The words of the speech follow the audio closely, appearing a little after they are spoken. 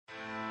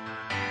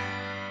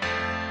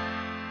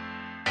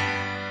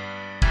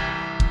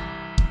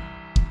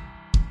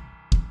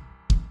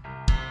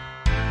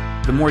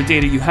the more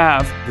data you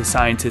have, the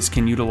scientists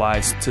can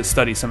utilize to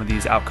study some of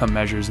these outcome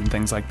measures and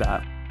things like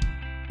that.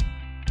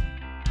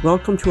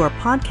 Welcome to our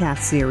podcast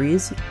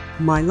series,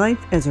 My Life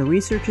as a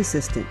Research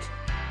Assistant.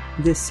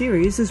 This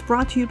series is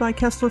brought to you by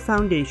Kessler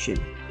Foundation,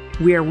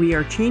 where we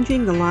are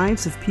changing the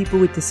lives of people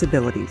with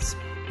disabilities.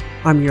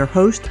 I'm your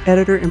host,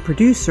 editor, and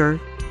producer,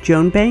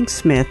 Joan Banks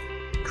Smith,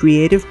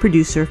 creative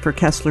producer for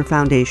Kessler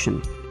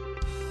Foundation.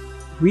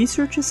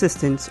 Research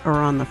assistants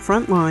are on the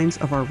front lines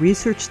of our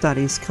research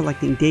studies,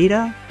 collecting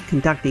data,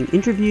 conducting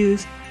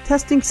interviews,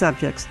 testing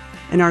subjects,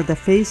 and are the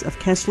face of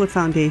Kessler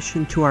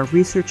Foundation to our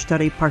research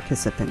study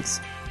participants.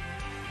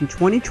 In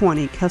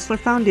 2020, Kessler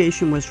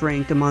Foundation was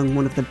ranked among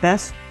one of the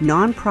best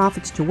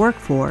nonprofits to work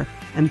for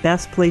and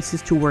best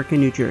places to work in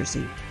New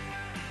Jersey.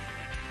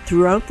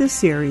 Throughout this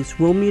series,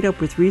 we'll meet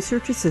up with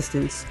research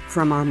assistants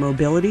from our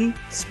mobility,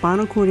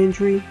 spinal cord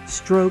injury,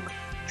 stroke,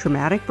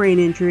 traumatic brain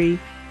injury,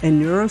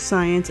 and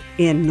neuroscience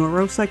and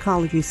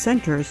neuropsychology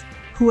centers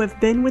who have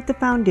been with the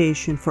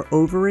foundation for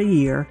over a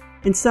year,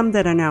 and some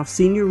that are now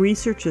senior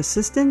research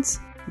assistants,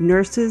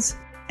 nurses,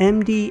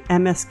 MD,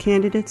 MS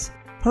candidates,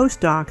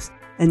 postdocs,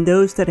 and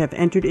those that have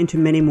entered into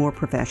many more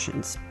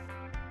professions.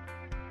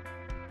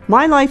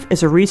 My life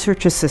as a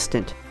research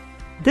assistant.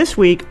 This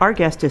week, our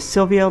guest is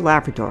Silvio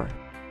Lavrador.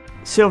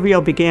 Silvio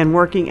began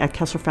working at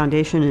Kessler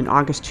Foundation in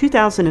August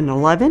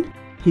 2011.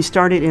 He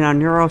started in our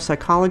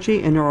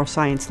neuropsychology and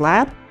neuroscience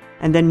lab,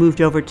 and then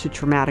moved over to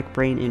traumatic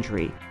brain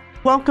injury.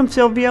 Welcome,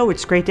 Silvio.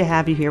 It's great to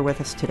have you here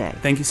with us today.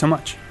 Thank you so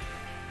much.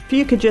 If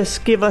you could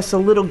just give us a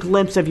little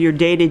glimpse of your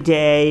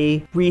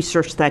day-to-day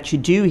research that you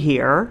do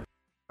here,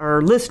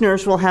 our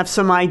listeners will have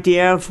some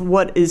idea of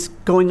what is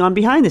going on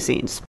behind the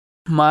scenes.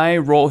 My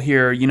role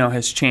here,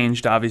 has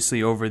changed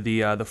obviously over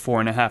the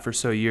 4.5 or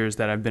so years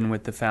that I've been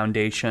with the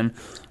foundation.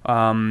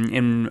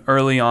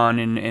 Early on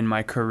in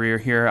my career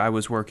here, I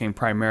was working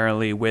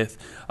primarily with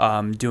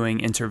doing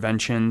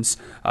interventions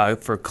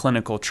for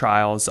clinical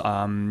trials,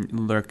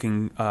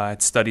 looking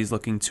at studies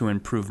looking to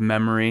improve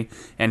memory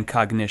and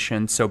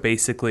cognition. So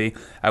basically,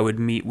 I would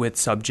meet with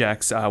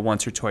subjects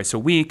once or twice a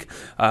week.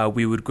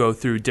 We would go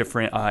through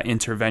different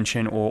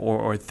intervention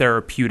or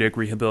therapeutic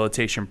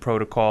rehabilitation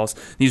protocols.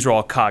 These are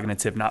all cognitive,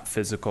 not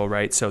physical,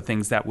 right? So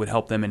things that would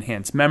help them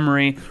enhance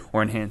memory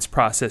or enhance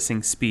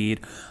processing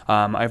speed.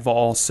 I've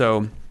also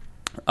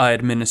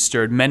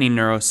administered many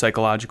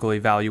neuropsychological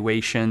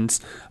evaluations,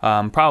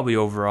 probably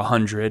over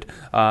 100,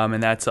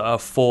 and that's a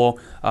full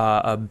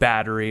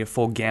battery, a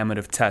full gamut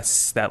of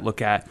tests that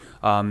look at,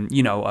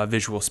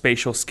 visual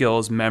spatial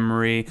skills,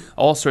 memory,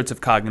 all sorts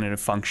of cognitive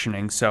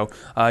functioning. So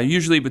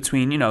usually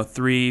between,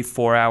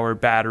 3-4 hour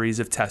batteries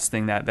of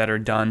testing that are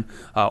done,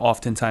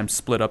 oftentimes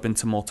split up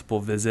into multiple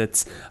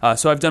visits.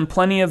 So I've done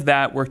plenty of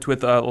that, worked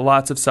with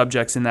lots of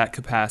subjects in that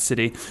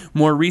capacity.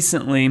 More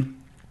recently,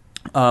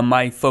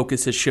 my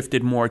focus has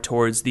shifted more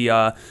towards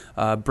the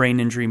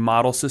Brain Injury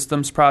Model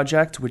Systems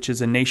Project, which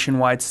is a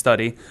nationwide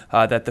study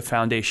that the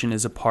foundation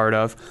is a part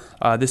of.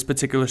 This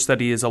particular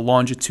study is a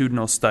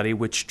longitudinal study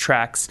which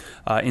tracks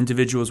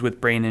individuals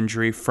with brain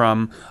injury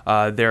from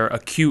their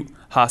acute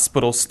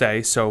hospital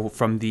stay, so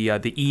from the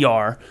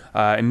ER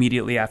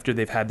immediately after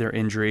they've had their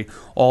injury,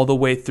 all the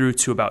way through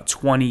to about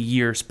 20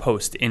 years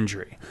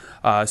post-injury.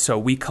 So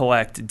we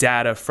collect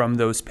data from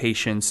those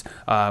patients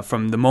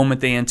from the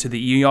moment they enter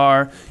the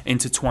ER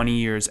into 20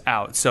 years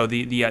out. So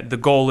the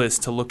goal is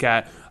to look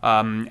at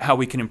how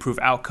we can improve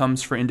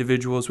outcomes for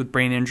individuals with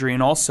brain injury,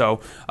 and also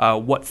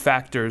what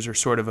factors are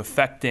sort of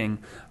affecting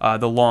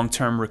the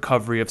long-term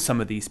recovery of some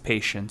of these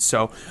patients.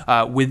 So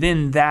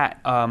within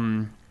that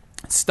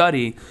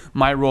study,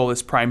 my role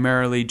is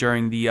primarily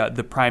during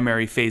the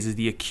primary phases,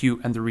 the acute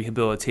and the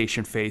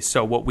rehabilitation phase,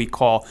 so what we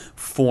call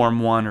Form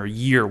 1 or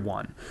Year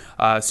 1.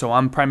 So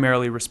I'm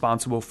primarily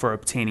responsible for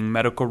obtaining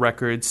medical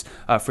records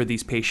for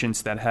these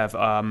patients that have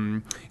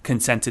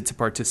consented to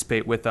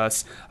participate with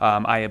us.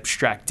 I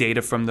abstract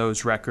data from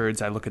those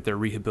records. I look at their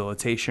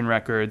rehabilitation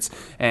records,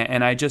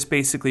 and I just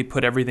basically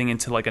put everything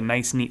into like a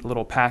nice, neat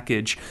little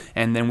package,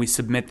 and then we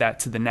submit that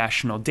to the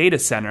National Data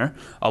Center,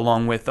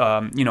 along with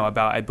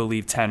about, I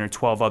believe, 10 or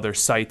 12 other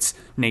sites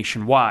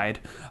nationwide,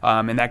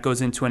 and that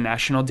goes into a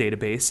national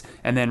database.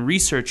 And then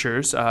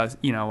researchers,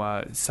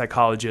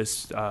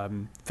 psychologists,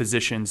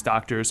 physicians,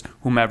 doctors,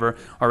 whomever,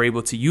 are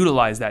able to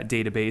utilize that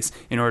database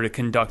in order to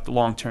conduct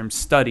long-term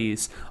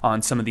studies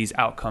on some of these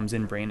outcomes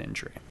in brain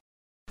injury.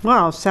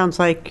 Wow, sounds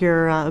like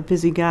you're a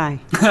busy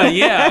guy.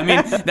 Yeah, I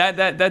mean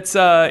that's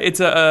it's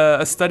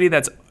a study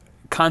that's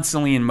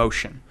constantly in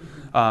motion.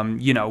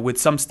 With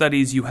some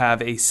studies, you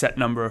have a set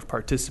number of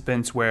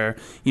participants where,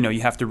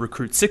 you have to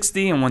recruit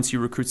 60, and once you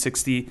recruit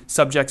 60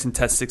 subjects and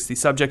test 60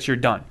 subjects, you're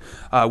done.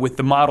 With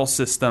the model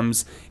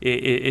systems,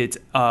 it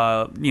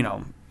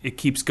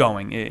keeps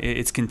going.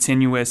 It's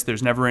continuous.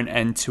 There's never an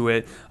end to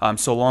it.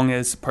 So long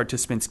as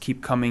participants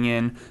keep coming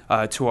in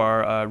to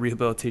our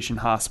rehabilitation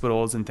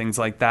hospitals and things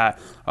like that,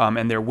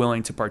 and they're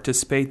willing to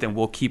participate, then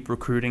we'll keep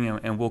recruiting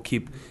and we'll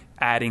keep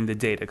adding the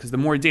data, because the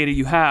more data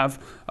you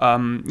have,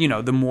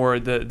 the more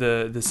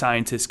the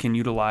scientists can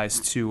utilize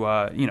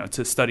to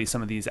study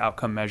some of these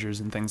outcome measures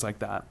and things like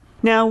that.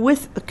 Now,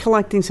 with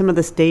collecting some of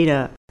this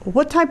data,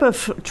 what type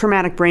of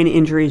traumatic brain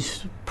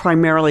injuries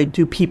primarily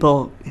do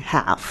people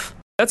have?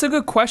 That's a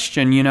good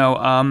question.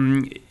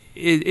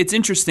 It's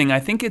interesting. I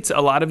think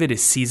a lot of it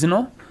is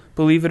seasonal,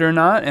 believe it or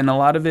not, and a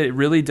lot of it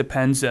really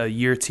depends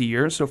year to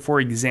year. So, for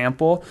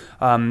example,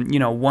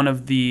 one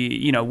of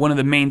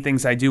the main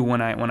things I do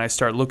when I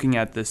start looking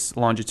at this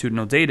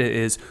longitudinal data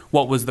is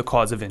what was the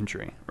cause of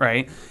injury,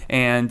 right?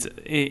 And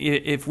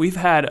if we've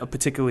had a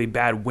particularly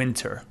bad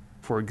winter,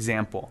 for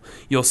example,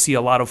 you'll see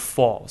a lot of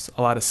falls,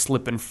 a lot of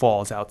slip and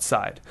falls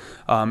outside,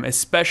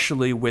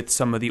 especially with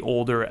some of the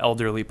older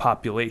elderly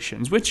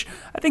populations, which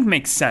I think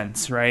makes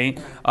sense, right?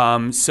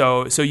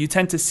 So you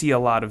tend to see a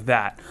lot of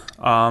that.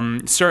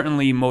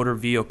 Certainly motor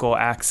vehicle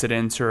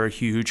accidents are a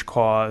huge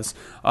cause.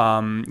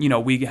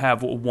 We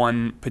have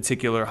one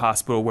particular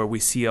hospital where we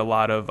see a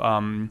lot of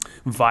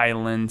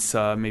violence,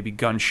 maybe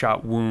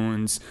gunshot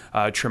wounds,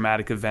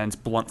 traumatic events,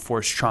 blunt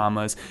force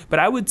traumas. But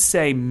I would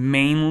say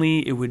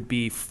mainly it would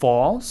be falls,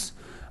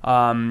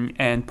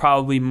 and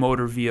probably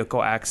motor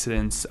vehicle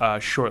accidents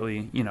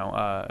shortly,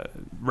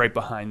 right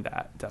behind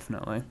that,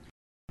 definitely.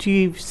 Do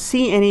you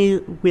see any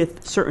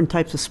with certain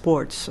types of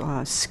sports,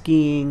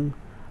 skiing?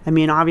 I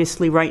mean,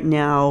 obviously right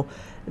now,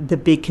 the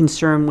big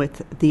concern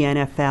with the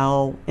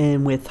NFL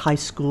and with high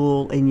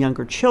school and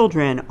younger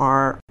children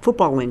are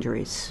football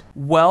injuries.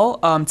 Well,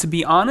 to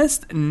be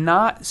honest,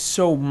 not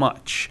so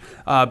much,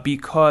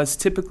 because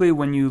typically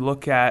when you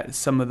look at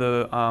some of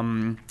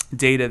the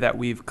data that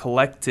we've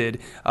collected,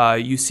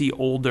 you see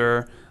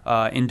older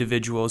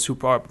individuals who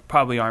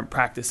probably aren't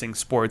practicing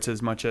sports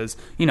as much as,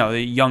 the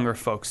younger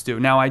folks do.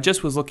 Now, I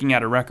just was looking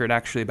at a record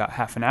actually about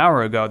half an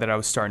hour ago that I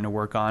was starting to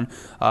work on.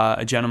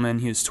 A gentleman,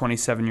 he was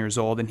 27 years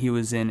old, and he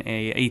was in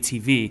a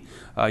ATV,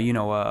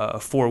 a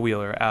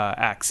four-wheeler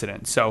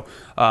accident. So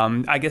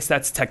I guess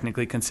that's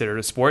technically considered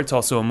a sport. It's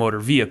also a motor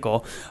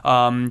vehicle.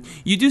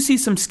 You do see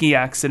some ski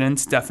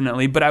accidents,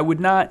 definitely, but I would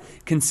not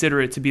consider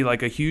it to be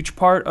like a huge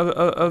part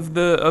of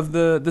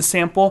the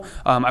sample.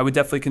 I would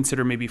definitely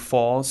consider maybe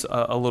falls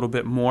a little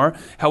bit more.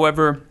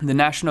 However, the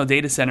National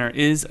Data Center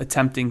is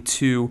attempting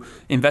to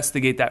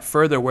investigate that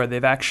further, where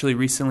they've actually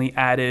recently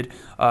added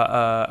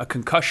a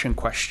concussion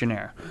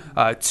questionnaire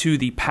to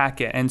the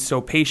packet. And so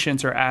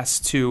patients are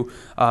asked to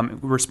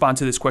respond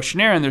to this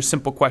questionnaire, and there's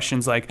simple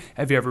questions like,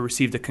 have you ever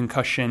received a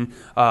concussion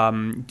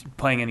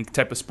playing any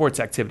type of sports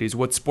activities?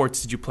 What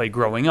sports did you play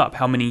growing up?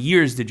 How many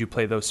years did you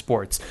play those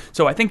sports?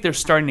 So I think they're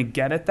starting to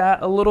get at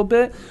that a little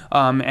bit,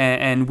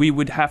 and we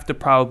would have to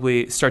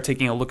probably start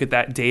taking a look at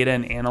that data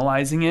and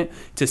analyzing it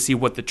to see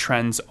what the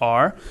trends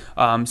are.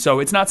 So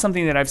it's not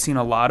something that I've seen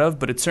a lot of,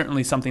 but it's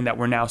certainly something that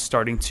we're now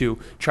starting to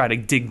try to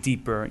dig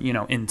deeper,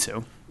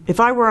 into. If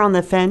I were on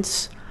the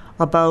fence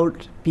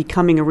about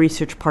becoming a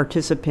research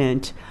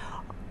participant,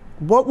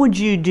 what would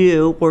you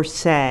do or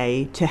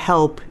say to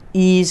help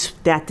ease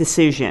that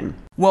decision?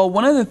 Well,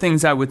 one of the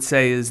things I would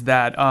say is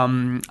that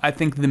I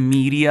think the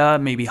media,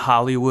 maybe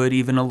Hollywood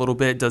even a little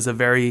bit, does a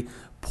very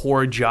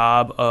poor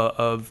job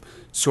of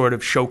sort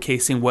of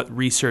showcasing what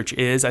research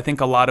is. I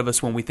think a lot of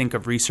us, when we think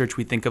of research,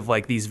 we think of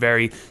like these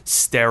very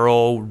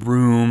sterile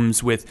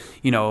rooms with,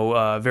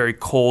 very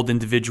cold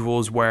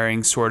individuals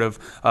wearing sort of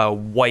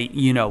white,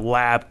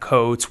 lab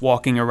coats,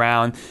 walking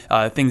around,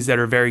 things that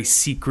are very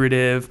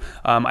secretive.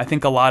 I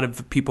think a lot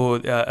of people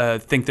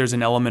think there's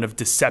an element of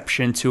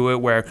deception to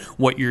it, where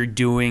what you're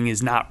doing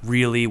is not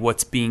really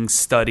what's being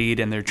studied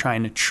and they're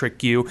trying to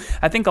trick you.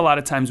 I think a lot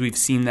of times we've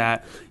seen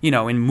that,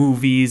 in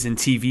movies and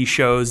TV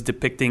shows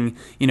depicting,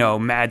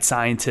 mad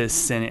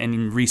scientists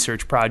and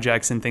research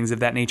projects and things of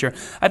that nature.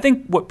 I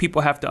think what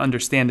people have to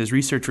understand is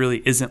research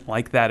really isn't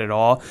like that at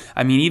all.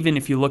 I mean, even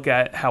if you look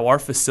at how our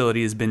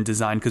facility has been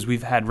designed, because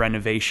we've had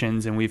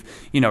renovations and we've,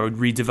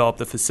 redeveloped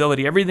the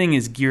facility, everything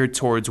is geared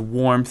towards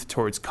warmth,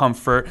 towards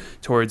comfort,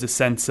 towards a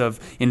sense of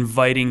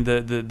inviting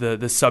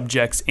the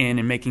subjects in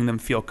and making them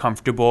feel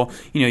comfortable.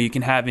 You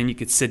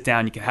could sit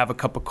down, you can have a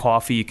cup of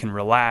coffee, you can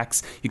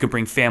relax, you can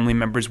bring family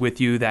members with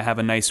you that have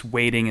a nice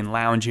waiting and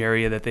lounge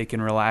area that they can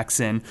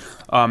relax in.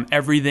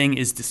 Everything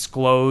is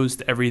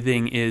disclosed.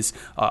 Everything is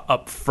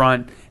up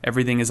front.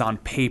 Everything is on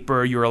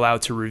paper. You're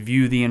allowed to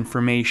review the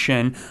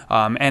information,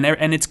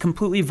 and it's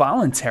completely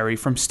voluntary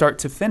from start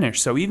to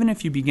finish. So even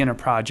if you begin a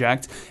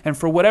project and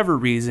for whatever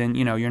reason,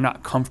 you're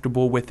not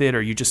comfortable with it,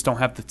 or you just don't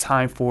have the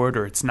time for it,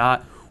 or it's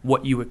not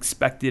what you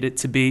expected it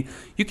to be,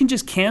 you can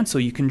just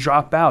cancel. You can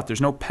drop out. There's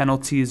no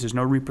penalties. There's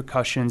no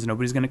repercussions.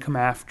 Nobody's going to come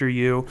after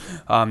you.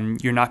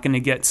 You're not going to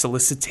get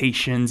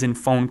solicitations and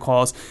phone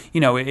calls.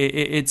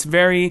 It's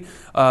very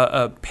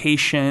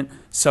patient,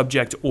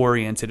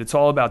 subject-oriented. It's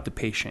all about the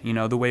patient.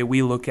 The way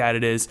we look at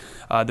it is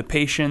the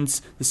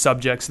patients, the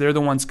subjects, they're the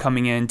ones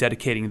coming in,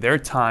 dedicating their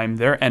time,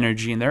 their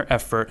energy, and their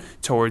effort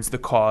towards the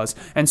cause.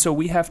 And so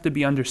we have to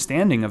be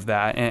understanding of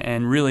that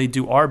and really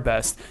do our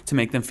best to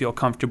make them feel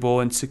comfortable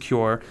and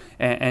secure,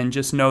 and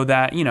just know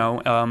that,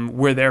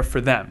 we're there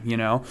for them,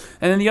 And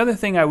then the other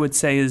thing I would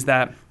say is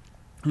that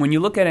when you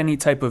look at any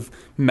type of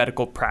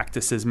medical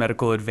practices,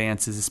 medical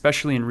advances,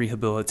 especially in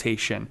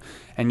rehabilitation,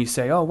 and you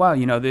say, oh, wow,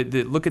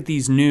 look at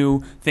these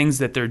new things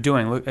that they're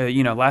doing. Look,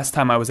 last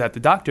time I was at the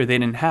doctor, they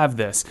didn't have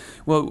this.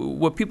 Well,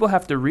 what people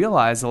have to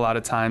realize a lot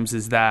of times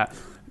is that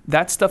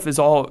stuff is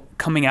all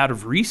coming out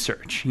of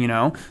research.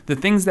 The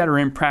things that are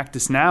in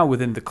practice now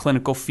within the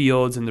clinical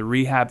fields and the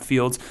rehab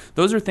fields,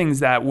 those are things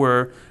that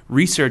were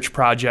research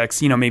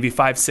projects, maybe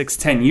 5, 6,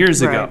 10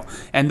 years ago.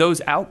 And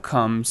those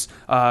outcomes,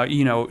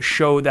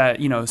 show that,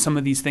 some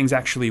of these things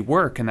actually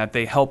work and that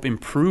they help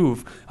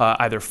improve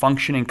either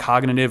functioning,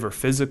 cognitive or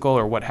physical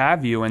or what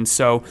have you. And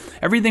so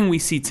everything we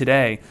see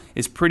today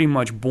is pretty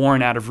much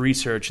born out of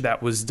research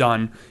that was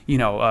done,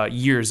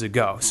 years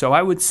ago. So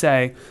I would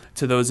say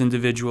to those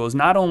individuals,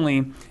 not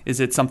only is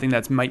it something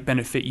that might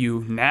benefit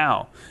you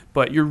now,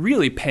 but you're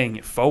really paying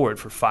it forward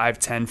for 5,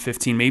 10,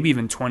 15, maybe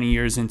even 20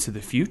 years into the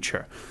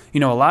future. A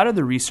lot of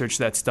the research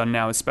that's done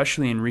now,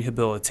 especially in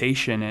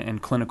rehabilitation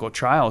and clinical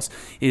trials,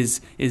 is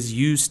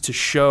used to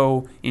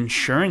show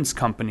insurance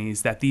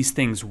companies that these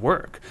things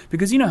work.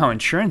 Because you know how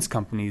insurance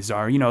companies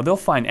are, they'll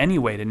find any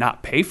way to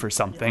not pay for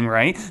something,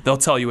 right? They'll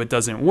tell you it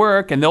doesn't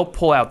work, and they'll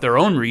pull out their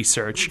own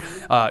research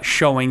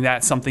showing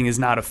that something is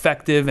not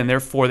effective, and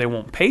therefore they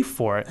won't pay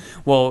for it.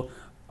 Well,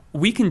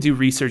 we can do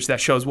research that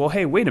shows, well,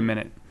 hey, wait a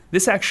minute.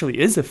 This actually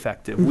is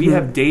effective. We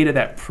have data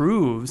that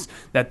proves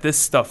that this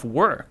stuff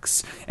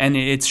works. And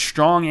it's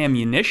strong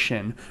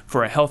ammunition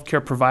for a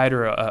healthcare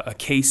provider, a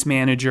case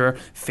manager,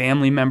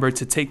 family member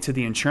to take to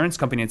the insurance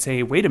company and say,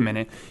 hey, wait a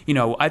minute,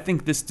 I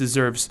think this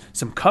deserves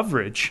some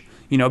coverage,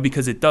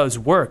 because it does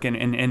work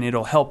and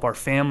it'll help our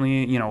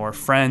family, our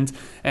friend.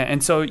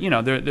 And so,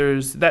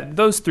 there's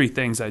those three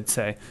things I'd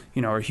say,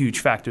 are huge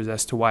factors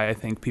as to why I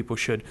think people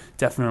should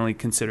definitely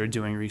consider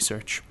doing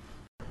research.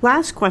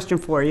 Last question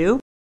for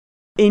you.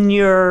 In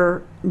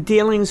your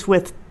dealings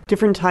with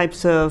different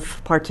types of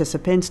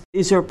participants,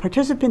 is there a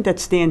participant that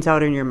stands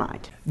out in your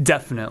mind?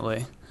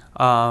 Definitely.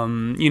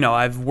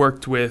 I've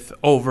worked with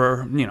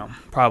over,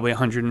 probably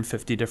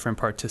 150 different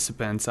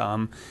participants.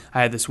 I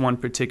had this one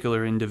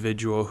particular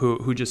individual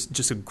who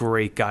just a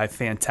great guy,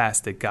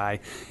 fantastic guy.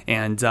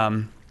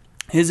 And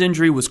his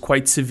injury was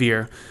quite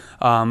severe.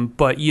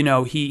 But,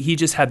 he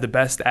just had the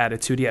best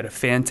attitude. He had a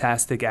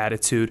fantastic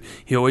attitude.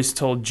 He always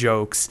told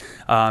jokes,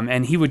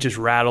 and he would just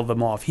rattle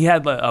them off. He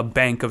had a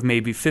bank of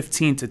maybe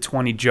 15 to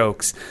 20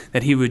 jokes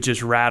that he would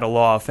just rattle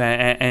off.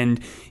 And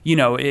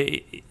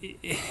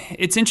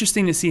it's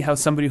interesting to see how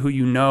somebody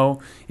who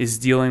is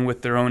dealing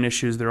with their own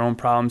issues, their own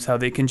problems, how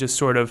they can just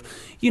sort of,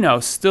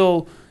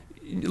 still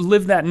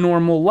live that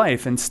normal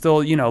life and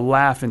still,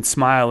 laugh and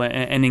smile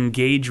and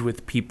engage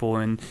with people.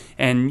 And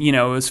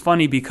it was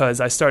funny because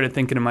I started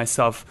thinking to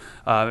myself,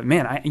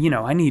 man,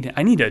 I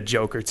need a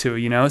joke or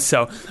two,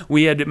 So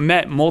we had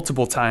met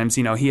multiple times.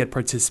 He had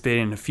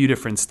participated in a few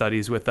different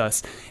studies with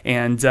us.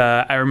 And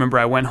I remember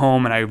I went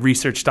home and I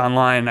researched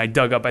online and I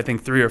dug up, I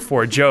think, 3 or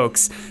 4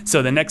 jokes.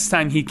 So the next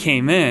time he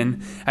came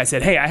in, I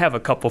said, hey, I have a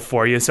couple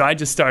for you. So I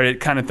just started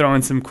kind of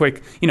throwing some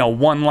quick,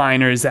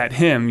 one-liners at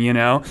him,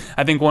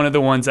 I think one of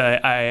the ones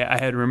I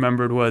had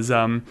remembered was,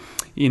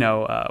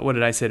 what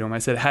did I say to him? I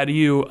said, how do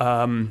you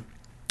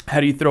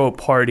throw a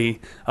party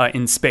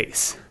in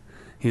space?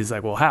 He's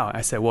like, well, how?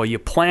 I said, well, you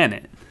plan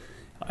it.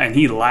 And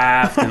he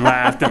laughed and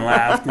laughed and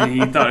laughed, and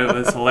he thought it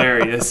was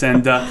hilarious.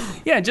 And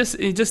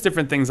just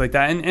different things like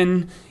that.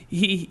 And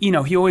he,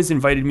 he always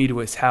invited me to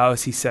his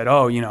house. He said,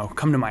 oh,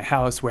 come to my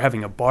house. We're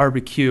having a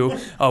barbecue.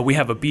 We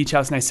have a beach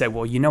house. And I said,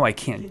 well, I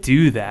can't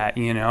do that,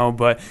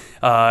 But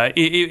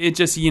it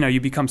just, you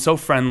become so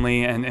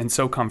friendly and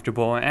so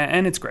comfortable.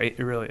 And it's great.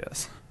 It really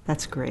is.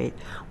 That's great.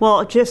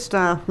 Well, just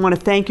want to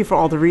thank you for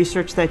all the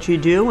research that you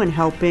do and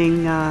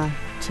helping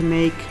to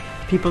make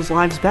people's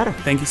lives better.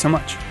 Thank you so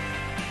much.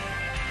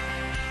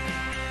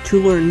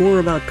 To learn more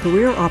about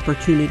career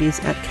opportunities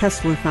at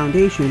Kessler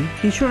Foundation,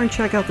 be sure and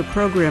check out the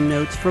program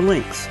notes for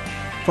links.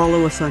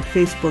 Follow us on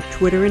Facebook,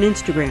 Twitter, and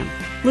Instagram.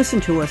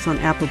 Listen to us on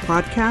Apple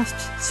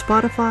Podcasts,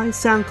 Spotify,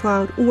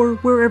 SoundCloud, or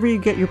wherever you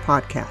get your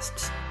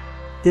podcasts.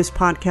 This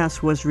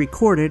podcast was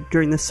recorded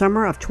during the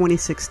summer of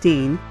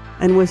 2016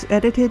 and was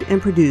edited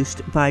and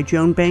produced by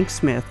Joan Banks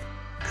Smith,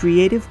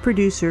 creative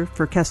producer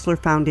for Kessler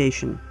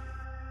Foundation.